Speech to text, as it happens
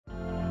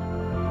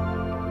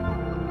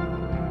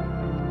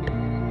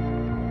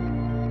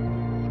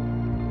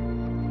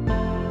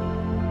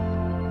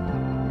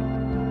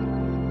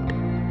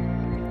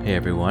Hey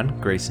everyone,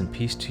 grace and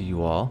peace to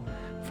you all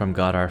from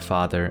God our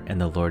Father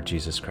and the Lord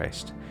Jesus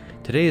Christ.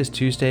 Today is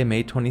Tuesday,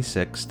 May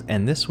 26th,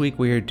 and this week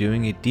we are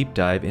doing a deep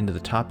dive into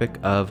the topic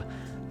of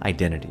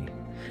identity.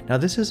 Now,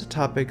 this is a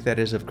topic that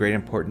is of great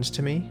importance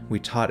to me. We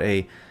taught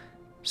a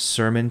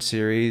sermon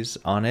series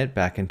on it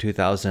back in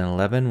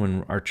 2011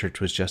 when our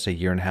church was just a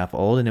year and a half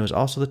old, and it was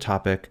also the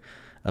topic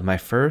of my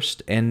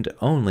first and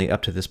only,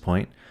 up to this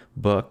point,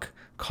 book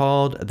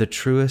called The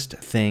Truest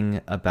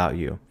Thing About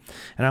You.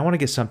 And I want to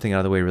get something out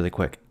of the way really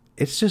quick.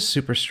 It's just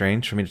super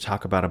strange for me to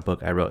talk about a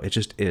book I wrote. It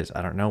just is.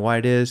 I don't know why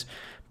it is.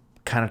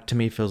 Kind of, to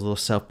me, feels a little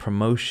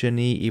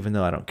self-promotion-y, even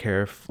though I don't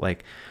care if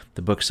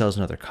the book sells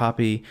another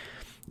copy.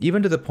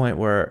 Even to the point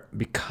where,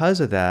 because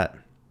of that,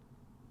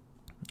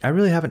 I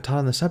really haven't taught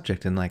on the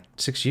subject in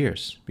 6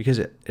 years because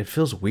it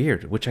feels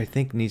weird, which I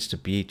think needs to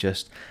be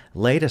just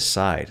laid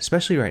aside,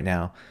 especially right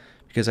now,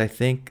 because I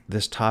think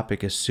this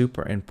topic is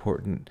super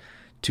important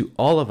to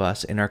all of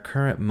us in our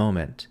current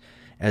moment,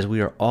 as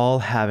we are all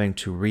having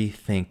to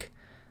rethink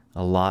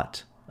a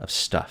lot of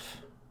stuff.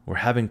 We're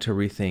having to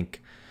rethink,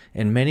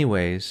 in many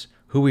ways,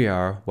 who we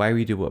are, why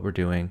we do what we're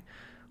doing,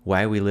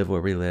 why we live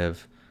where we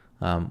live,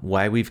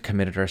 why we've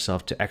committed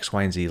ourselves to X,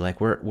 Y, and Z.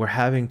 We're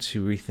having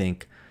to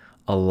rethink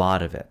a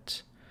lot of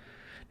it.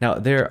 Now,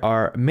 there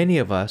are many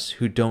of us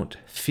who don't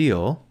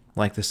feel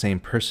like the same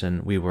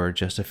person we were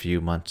just a few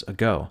months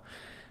ago.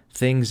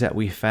 Things that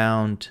we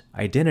found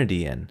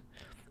identity in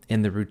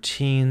the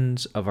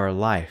routines of our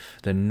life,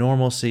 the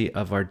normalcy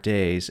of our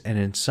days, and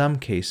in some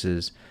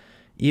cases,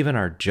 even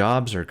our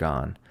jobs are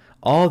gone.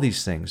 All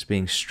these things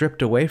being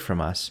stripped away from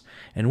us,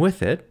 and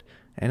with it,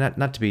 and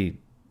not to be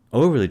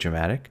overly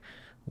dramatic,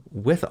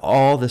 with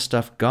all this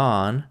stuff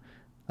gone,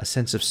 a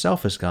sense of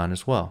self is gone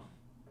as well.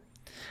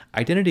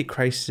 Identity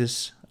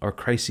crisis or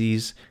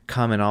crises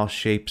come in all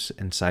shapes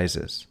and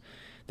sizes.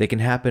 They can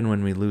happen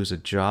when we lose a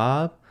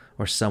job,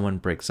 or someone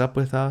breaks up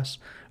with us,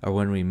 or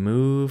when we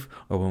move,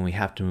 or when we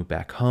have to move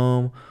back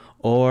home,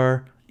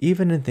 or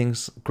even in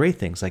great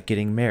things like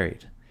getting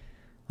married.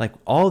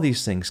 All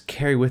these things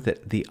carry with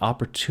it the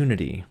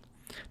opportunity,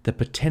 the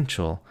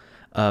potential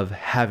of I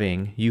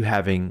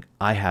having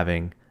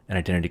an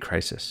identity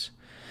crisis.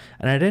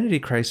 An identity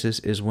crisis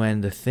is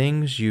when the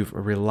things you've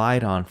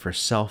relied on for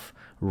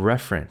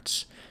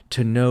self-reference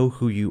to know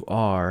who you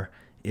are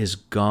is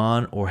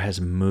gone or has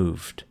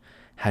moved,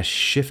 has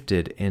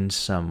shifted in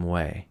some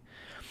way.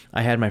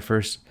 I had my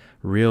first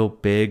real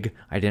big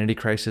identity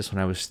crisis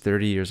when I was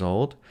 30 years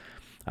old.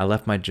 I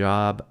left my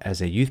job as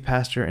a youth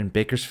pastor in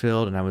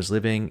Bakersfield, and I was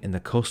living in the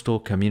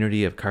coastal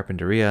community of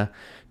Carpinteria,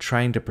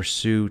 trying to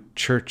pursue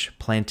church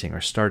planting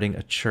or starting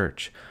a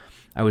church.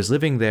 I was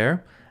living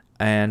there,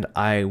 and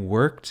I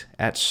worked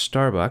at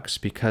Starbucks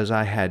because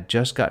I had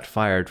just got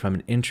fired from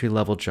an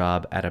entry-level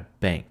job at a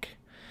bank.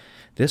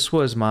 This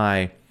was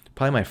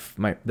probably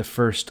the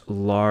first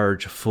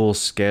large,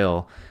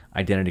 full-scale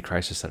identity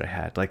crisis that I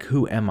had.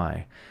 Who am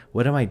I?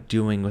 What am I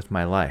doing with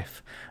my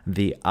life?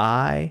 The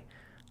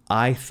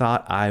I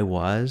thought I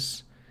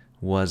was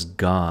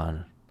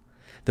gone.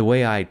 The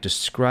way I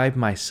described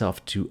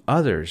myself to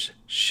others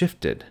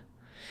shifted.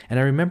 And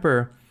I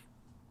remember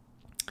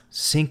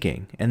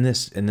sinking in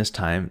this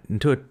time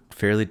into a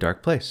fairly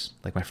dark place.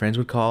 My friends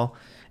would call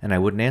and I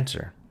wouldn't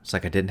answer. It's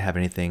like I didn't have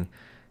anything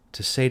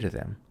to say to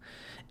them.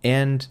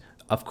 And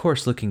of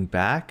course, looking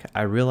back,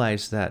 I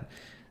realized that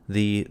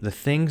the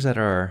things that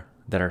are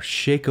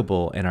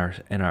shakeable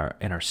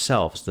in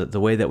ourselves, the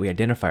way that we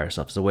identify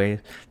ourselves, the way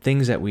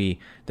things that we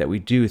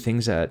do,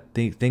 things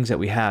that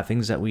we have,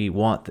 things that we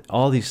want,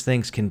 all these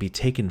things can be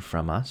taken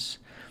from us.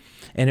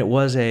 And it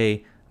was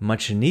a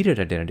much needed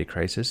identity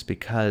crisis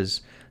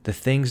because the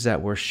things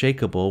that were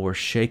shakeable were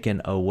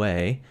shaken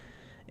away,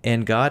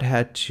 and God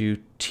had to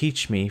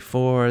teach me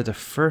for the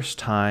first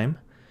time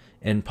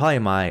in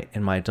probably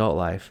in my adult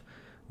life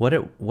what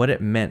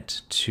it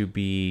meant to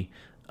be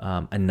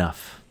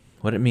enough,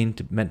 what it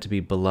meant to be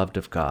beloved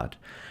of God.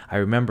 I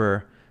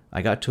remember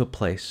I got to a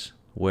place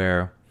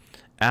where,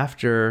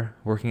 after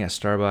working at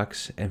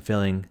Starbucks and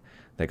feeling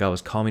that God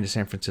was calling me to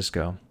San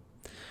Francisco,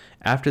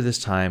 after this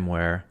time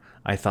where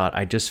I thought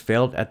I just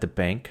failed at the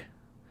bank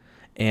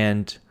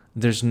and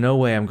there's no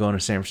way I'm going to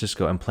San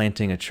Francisco and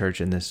planting a church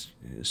in this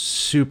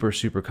super,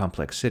 super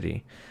complex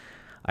city,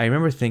 I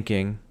remember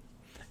thinking,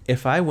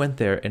 if I went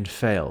there and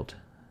failed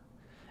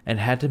and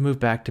had to move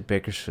back to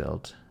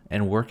Bakersfield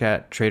and work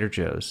at Trader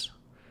Joe's,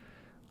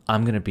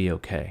 I'm going to be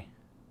okay.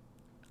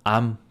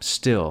 I'm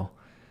still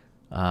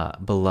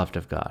beloved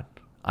of God.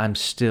 I'm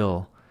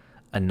still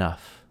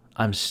enough.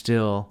 I'm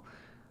still,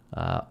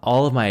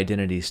 all of my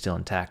identity is still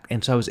intact.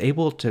 And so I was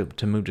able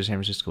to move to San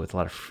Francisco with a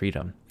lot of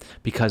freedom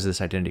because of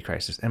this identity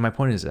crisis. And my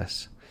point is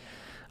this.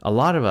 A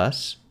lot of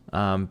us,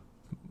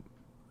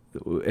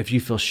 if you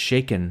feel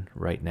shaken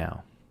right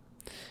now,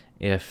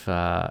 if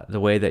the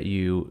way that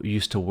you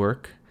used to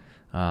work,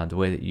 the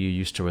way that you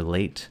used to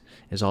relate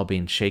is all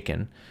being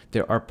shaken,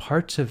 there are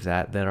parts of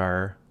that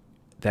are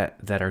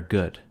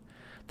good.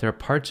 There are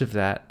parts of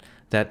that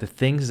the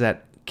things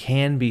that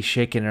can be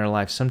shaken in our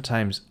life,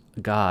 sometimes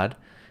God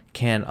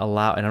can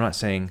allow, and I'm not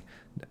saying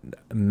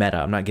meta.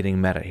 I'm not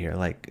getting meta here.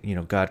 Like,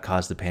 God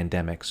caused the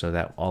pandemic so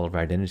that all of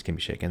our identities can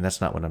be shaken.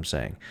 That's not what I'm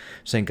saying.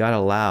 I'm saying God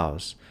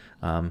allows.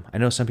 I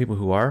know some people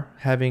who are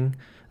having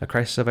a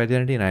crisis of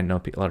identity, and I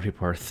know a lot of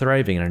people are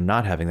thriving and are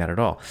not having that at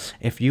all.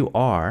 If you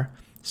are,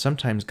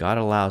 sometimes God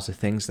allows the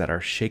things that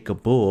are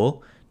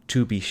shakeable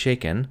to be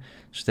shaken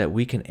so that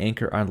we can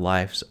anchor our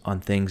lives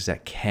on things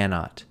that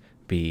cannot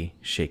be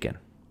shaken.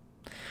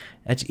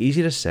 It's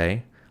easy to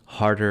say,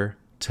 harder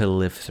to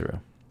live through.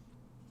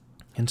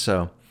 And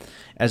so,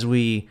 as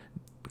we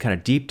kind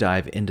of deep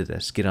dive into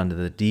this, get onto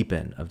the deep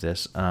end of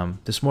this,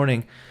 this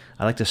morning,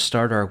 I like to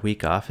start our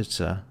week off.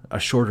 It's a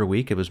shorter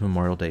week. It was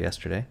Memorial Day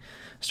yesterday.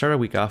 Start our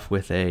week off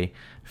with a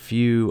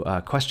few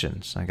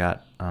questions. I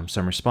got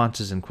some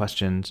responses and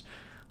questions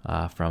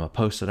from a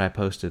post that I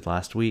posted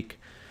last week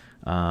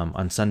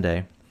on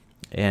Sunday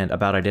and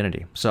about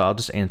identity. So I'll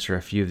just answer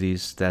a few of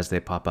these as they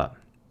pop up.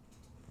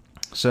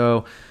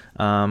 So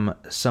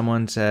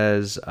someone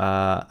says,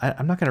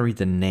 I'm not going to read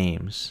the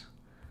names.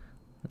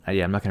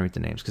 I'm not going to read the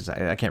names because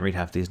I can't read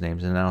half these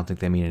names, and I don't think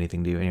they mean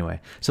anything to you anyway.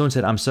 Someone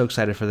said, I'm so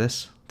excited for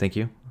this. Thank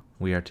you.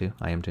 We are too.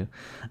 I am too.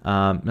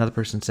 Another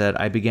person said,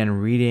 I began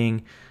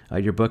reading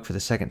your book for the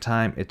second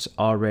time. It's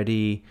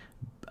already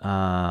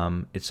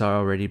bringing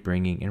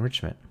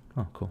enrichment.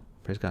 Oh, cool.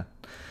 Praise God.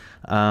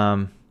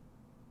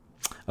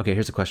 Okay,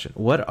 here's a question.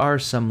 What are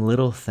some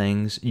little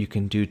things you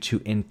can do to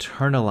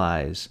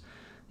internalize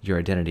your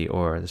identity?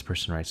 Or this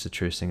person writes the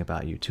truest thing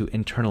about you, to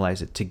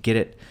internalize it, to get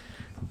it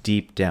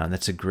deep down.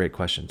 That's a great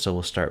question. So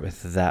we'll start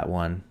with that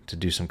one to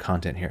do some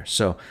content here.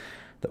 So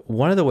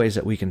one of the ways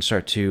that we can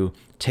start to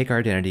take our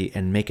identity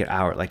and make it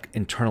our, like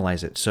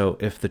internalize it. So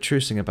if the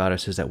truest thing about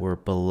us is that we're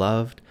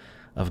beloved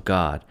of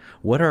God,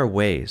 what are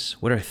ways,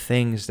 what are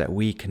things that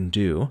we can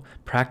do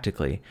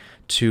practically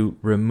to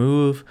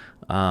remove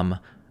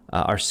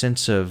our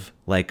sense of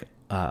like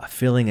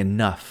feeling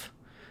enough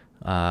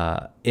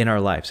in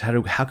our lives?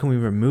 How can we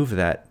remove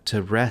that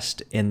to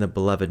rest in the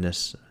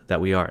belovedness that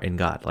we are in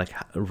God, like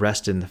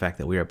rest in the fact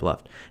that we are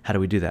beloved? How do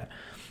we do that?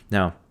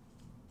 Now,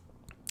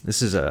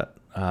 this is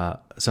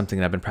something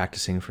that I've been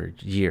practicing for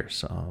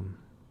years.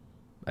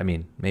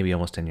 Maybe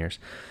almost 10 years.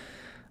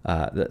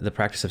 The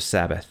practice of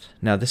Sabbath.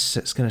 Now, this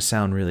is going to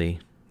sound really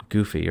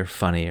goofy or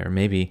funny or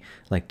maybe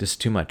like just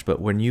too much, but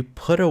when you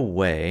put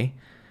away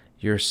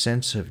your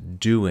sense of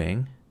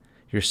doing,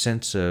 your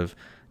sense of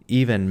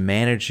even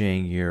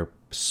managing your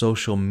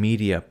social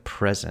media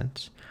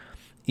presence,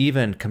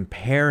 even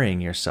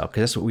comparing yourself,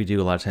 because that's what we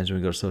do a lot of times when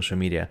we go to social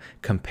media,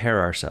 compare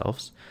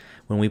ourselves.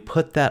 When we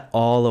put that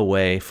all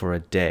away for a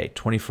day,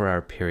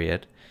 24-hour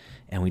period,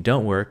 and we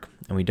don't work,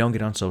 and we don't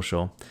get on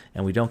social,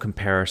 and we don't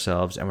compare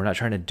ourselves, and we're not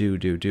trying to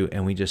do,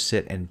 and we just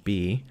sit and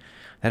be,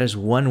 that is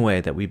one way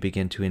that we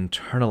begin to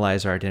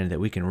internalize our identity, that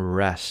we can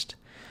rest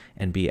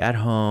and be at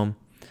home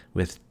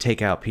with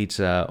takeout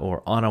pizza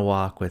or on a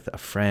walk with a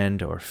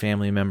friend or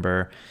family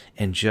member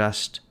and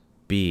just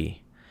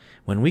be.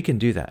 When we can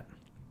do that,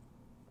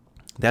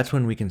 that's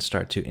when we can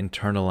start to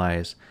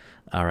internalize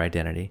our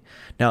identity.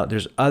 Now,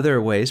 there's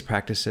other ways,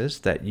 practices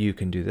that you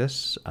can do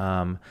this.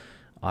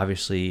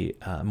 Obviously,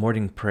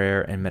 morning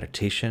prayer and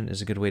meditation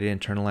is a good way to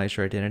internalize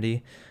your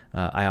identity.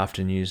 I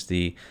often use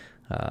the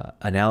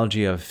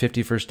analogy of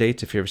 50 First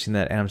Dates. If you've ever seen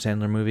that Adam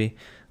Sandler movie,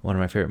 one of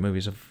my favorite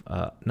movies of,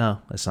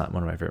 no, it's not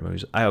one of my favorite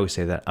movies. I always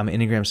say that. I'm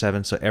Enneagram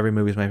 7, so every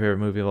movie is my favorite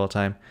movie of all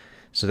time.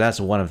 So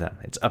that's one of them.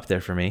 It's up there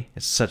for me.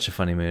 It's such a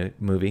funny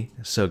movie.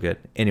 It's so good.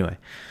 Anyway,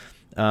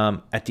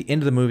 at the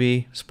end of the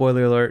movie,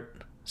 spoiler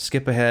alert,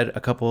 skip ahead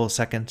a couple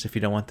seconds if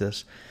you don't want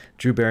this.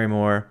 Drew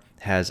Barrymore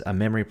has a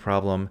memory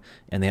problem,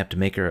 and they have to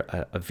make her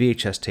a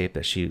VHS tape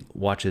that she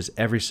watches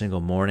every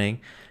single morning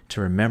to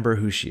remember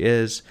who she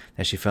is,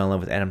 that she fell in love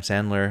with Adam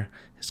Sandler,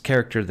 his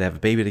character. They have a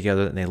baby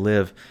together, and they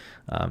live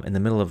in the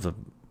middle of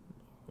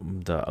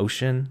the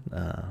ocean,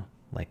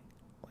 like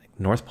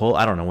North Pole.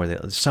 I don't know where they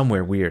live,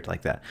 somewhere weird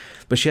like that.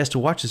 But she has to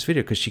watch this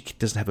video because she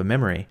doesn't have a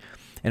memory.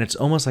 And it's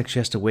almost like she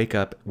has to wake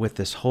up with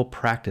this whole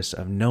practice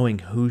of knowing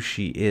who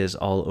she is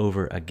all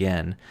over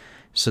again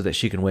so that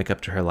she can wake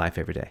up to her life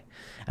every day.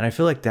 And I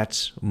feel like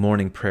that's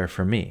morning prayer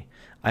for me.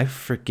 I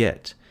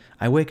forget.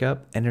 I wake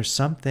up and there's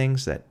some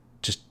things that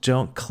just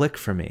don't click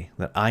for me,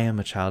 that I am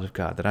a child of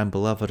God, that I'm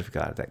beloved of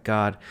God, that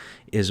God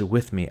is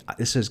with me.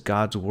 This is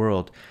God's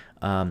world,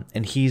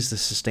 and He's the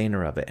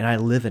sustainer of it, and I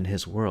live in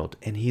His world,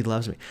 and He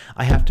loves me.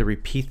 I have to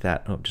repeat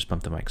that. Oh, just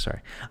bumped the mic,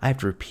 sorry. I have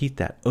to repeat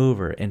that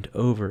over and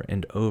over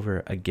and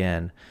over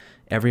again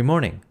every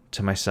morning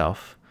to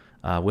myself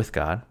with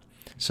God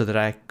so that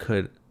I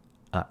could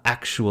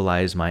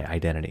actualize my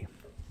identity.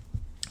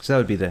 So that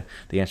would be the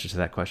answer to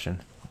that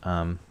question.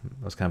 That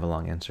was kind of a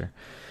long answer.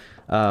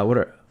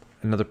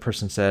 Another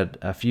person said,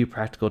 a few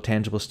practical,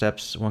 tangible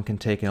steps one can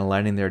take in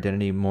aligning their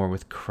identity more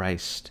with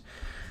Christ.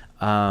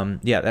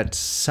 That's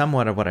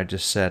somewhat of what I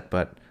just said,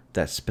 but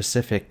that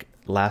specific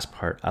last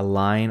part,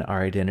 align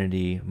our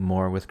identity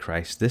more with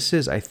Christ. This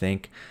is, I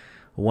think,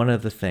 one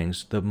of the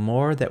things. The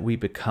more that we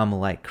become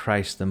like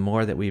Christ, the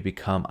more that we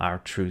become our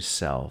true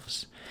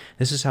selves.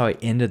 This is how I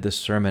ended the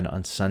sermon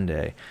on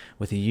Sunday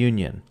with a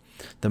union.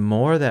 The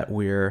more that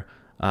we're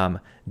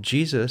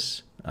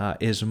Jesus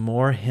is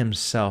more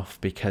himself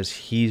because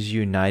he's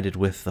united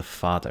with the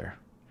Father.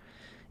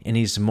 And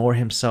he's more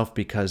himself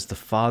because the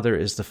Father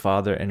is the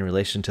Father in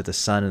relation to the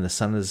Son, and the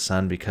Son is the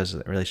Son because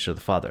of the relation to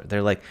the Father.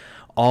 They're like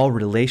all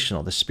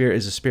relational. The Spirit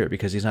is the Spirit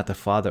because he's not the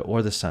Father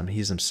or the Son,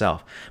 he's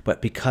himself.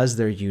 But because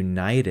they're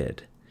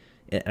united,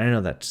 and I know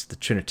that's the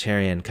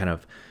Trinitarian kind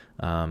of,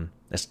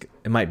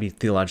 it might be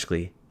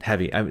theologically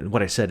heavy. I mean,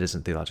 what I said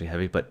isn't theologically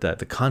heavy, but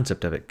the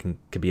concept of it can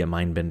be a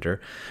mind bender.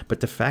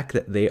 But the fact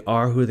that they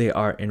are who they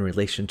are in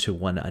relation to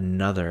one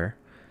another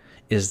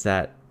is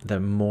that the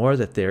more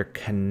that they're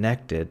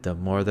connected, the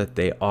more that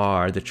they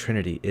are, the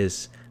Trinity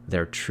is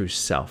their true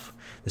self.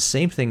 The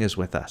same thing is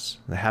with us.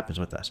 That happens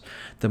with us.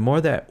 The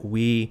more that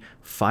we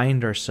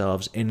find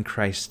ourselves in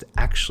Christ,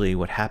 actually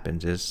what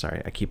happens is,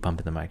 sorry, I keep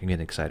bumping the mic, I'm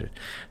getting excited.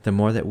 The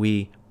more that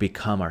we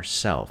become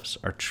ourselves,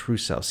 our true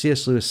self.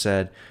 C.S. Lewis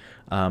said,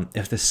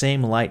 if the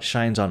same light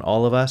shines on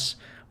all of us,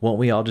 won't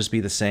we all just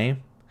be the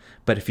same?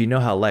 But if you know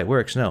how light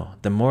works, no,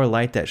 the more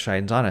light that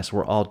shines on us,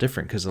 we're all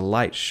different because the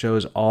light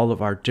shows all of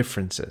our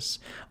differences,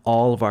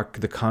 all of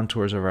the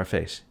contours of our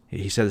face.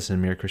 He said this in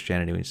Mere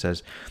Christianity when he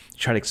says,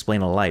 try to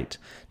explain a light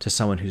to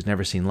someone who's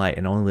never seen light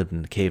and only lived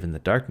in a cave in the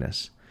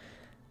darkness.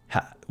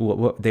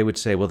 What they would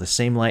say, well, the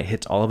same light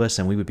hits all of us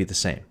and we would be the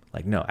same.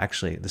 Like, no,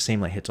 actually, the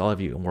same light hits all of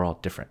you and we're all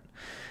different.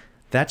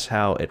 That's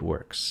how it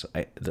works.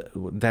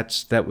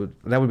 That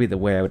would be the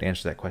way I would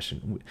answer that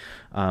question.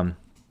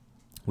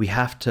 We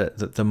have to,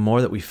 the more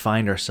that we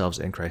find ourselves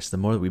in Christ, the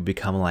more that we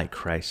become like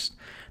Christ,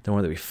 the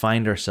more that we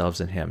find ourselves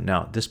in him.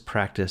 Now, this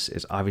practice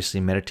is obviously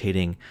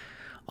meditating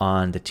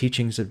on the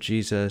teachings of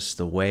Jesus,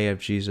 the way of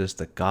Jesus,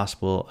 the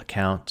gospel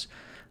account,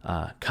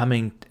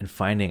 coming and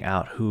finding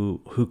out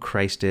who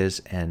Christ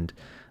is and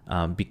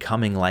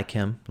becoming like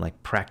him,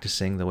 like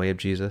practicing the way of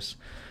Jesus.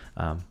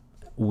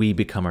 We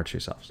become our true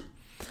selves.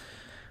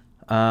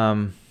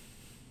 Another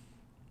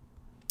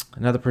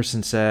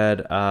person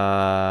said,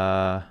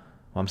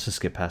 well, I'm just going to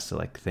skip past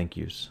the thank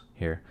yous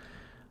here.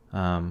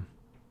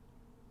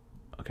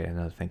 Okay,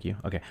 another thank you.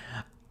 Okay,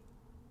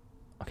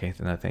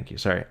 another thank you.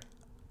 Sorry.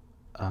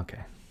 Okay,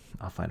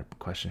 I'll find a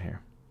question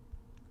here.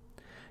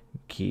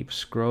 Keep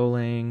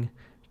scrolling.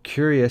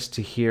 Curious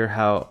to hear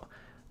how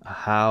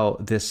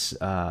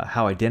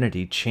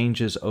identity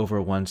changes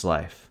over one's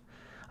life.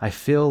 I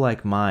feel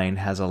like mine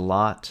has a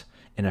lot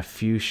in a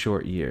few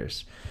short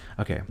years.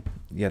 Okay,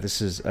 yeah,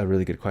 this is a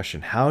really good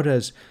question. How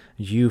does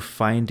you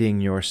finding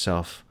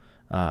yourself,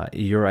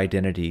 your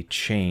identity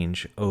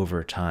change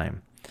over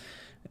time?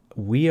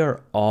 We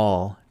are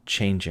all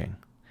changing.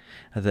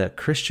 The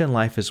Christian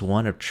life is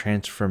one of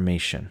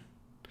transformation.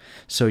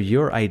 So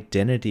your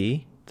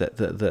identity,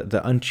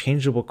 the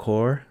unchangeable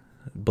core,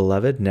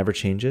 beloved, never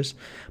changes,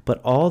 but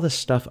all the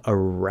stuff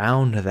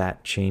around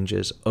that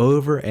changes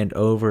over and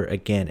over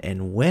again.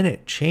 And when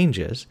it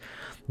changes,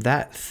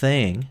 that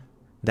thing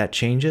that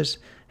changes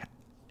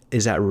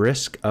is at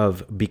risk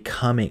of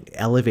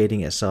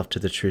elevating itself to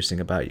the truest thing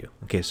about you.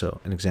 Okay, so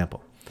an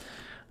example.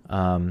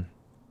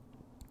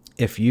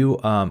 If you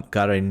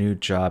got a new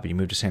job, you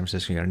moved to San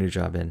Francisco, you got a new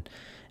job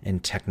in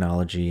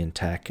technology and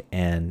tech,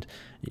 and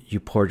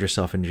you poured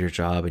yourself into your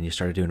job and you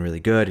started doing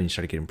really good and you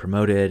started getting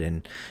promoted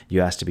and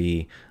you asked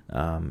to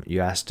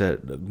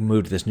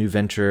move to this new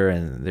venture,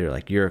 and they're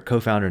like, you're a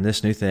co-founder in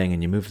this new thing,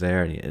 and you moved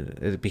there and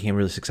it became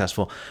really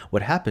successful.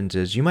 What happens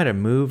is you might have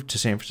moved to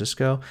San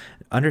Francisco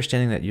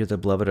understanding that you're the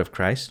beloved of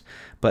Christ,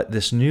 but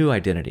this new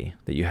identity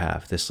that you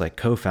have, this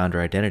co-founder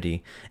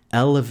identity,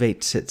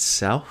 elevates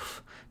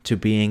itself to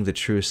being the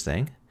truest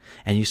thing.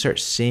 And you start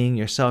seeing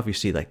yourself, you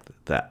see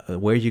that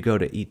where you go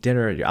to eat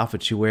dinner, your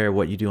outfits you wear,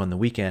 what you do on the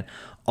weekend,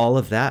 all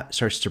of that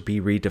starts to be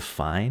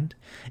redefined.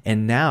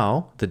 And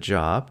now the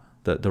job,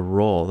 the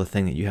role, the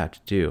thing that you have to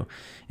do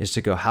is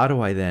to go, how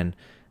do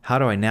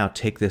I now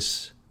take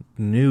this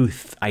new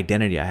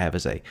identity I have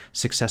as a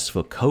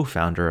successful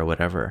co-founder or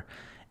whatever,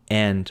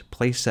 and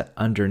place that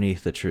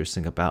underneath the truest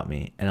thing about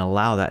me and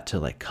allow that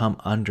to come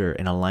under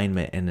in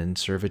alignment and in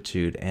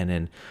servitude and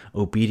in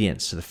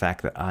obedience to the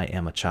fact that I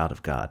am a child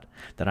of God,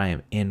 that I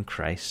am in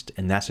Christ,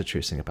 and that's the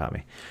truest thing about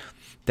me.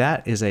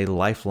 That is a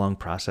lifelong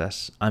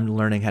process. I'm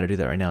learning how to do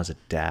that right now as a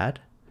dad.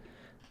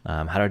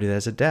 How do I do that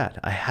as a dad?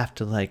 I have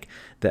to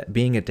that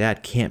being a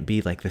dad can't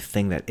be the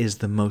thing that is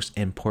the most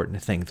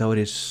important thing, though it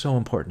is so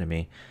important to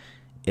me.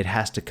 It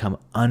has to come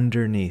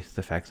underneath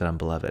the fact that I'm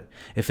beloved.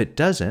 If it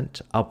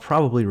doesn't, I'll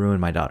probably ruin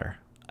my daughter.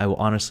 I will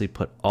honestly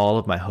put all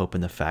of my hope in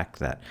the fact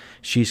that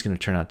she's going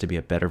to turn out to be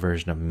a better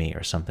version of me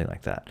or something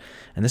like that.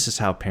 And this is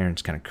how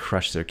parents kind of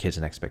crush their kids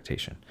in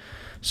expectation.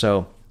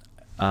 So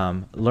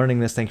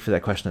learning this, thank you for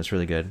that question. That's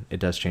really good. It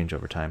does change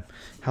over time.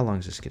 How long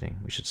is this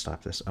getting? We should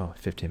stop this.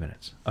 15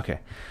 minutes. Okay.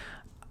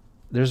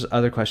 There's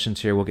other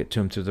questions here. We'll get to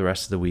them through the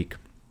rest of the week.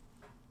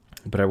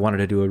 But I wanted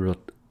to do a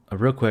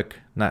real quick,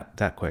 not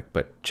that quick,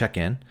 but check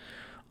in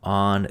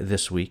on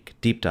this week,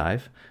 deep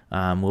dive.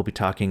 We'll be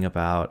talking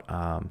about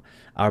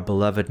our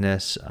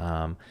belovedness,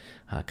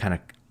 kind of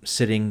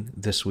sitting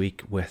this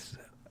week with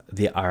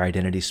our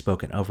identity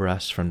spoken over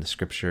us from the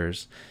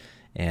scriptures,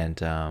 and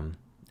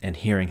and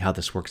hearing how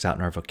this works out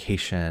in our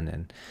vocation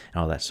and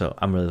all that. So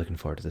I'm really looking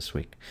forward to this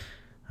week.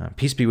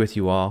 Peace be with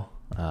you all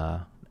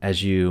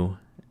as you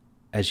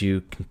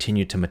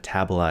continue to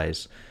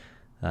metabolize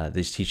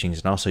these teachings.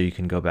 And also you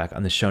can go back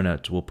on the show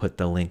notes. We'll put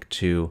the link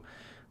to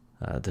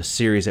the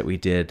series that we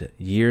did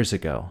years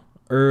ago,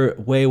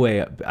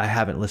 way up. I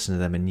haven't listened to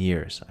them in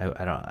years.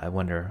 I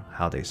wonder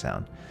how they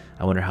sound.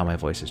 I wonder how my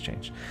voice has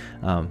changed.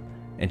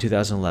 In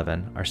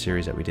 2011, our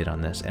series that we did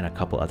on this, and a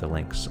couple other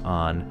links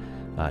on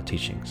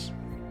teachings.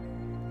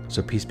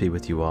 So peace be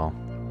with you all.